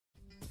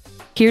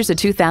Here's a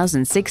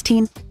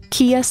 2016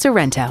 Kia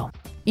Sorento.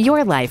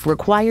 Your life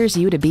requires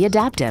you to be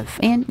adaptive,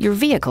 and your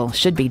vehicle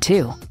should be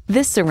too.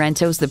 This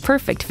Sorento's the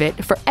perfect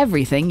fit for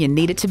everything you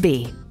need it to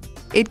be.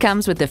 It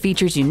comes with the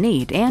features you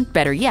need and,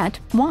 better yet,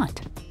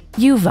 want.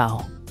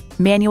 UVO,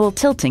 manual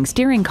tilting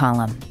steering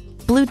column,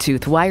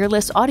 Bluetooth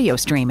wireless audio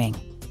streaming,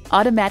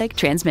 automatic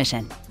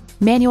transmission,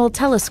 manual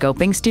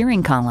telescoping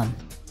steering column,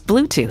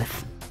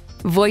 Bluetooth,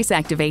 voice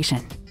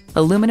activation,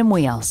 aluminum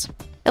wheels,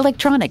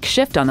 electronic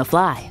shift on the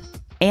fly,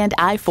 and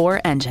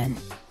i4 engine.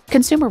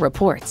 Consumer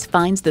Reports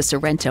finds the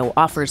Sorento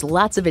offers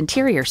lots of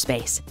interior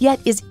space, yet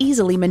is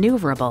easily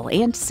maneuverable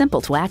and simple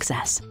to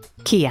access.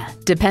 Kia,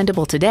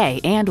 dependable today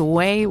and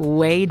way,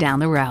 way down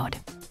the road.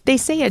 They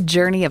say a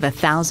journey of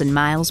 1,000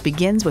 miles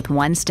begins with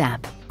one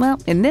step. Well,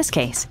 in this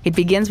case, it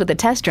begins with a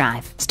test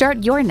drive.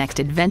 Start your next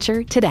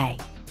adventure today.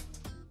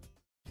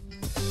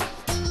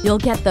 You'll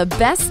get the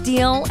best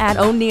deal at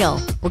O'Neill.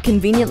 We're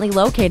conveniently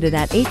located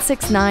at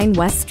 869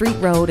 West Street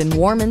Road in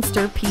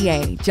Warminster,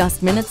 PA,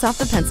 just minutes off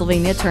the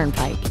Pennsylvania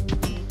Turnpike.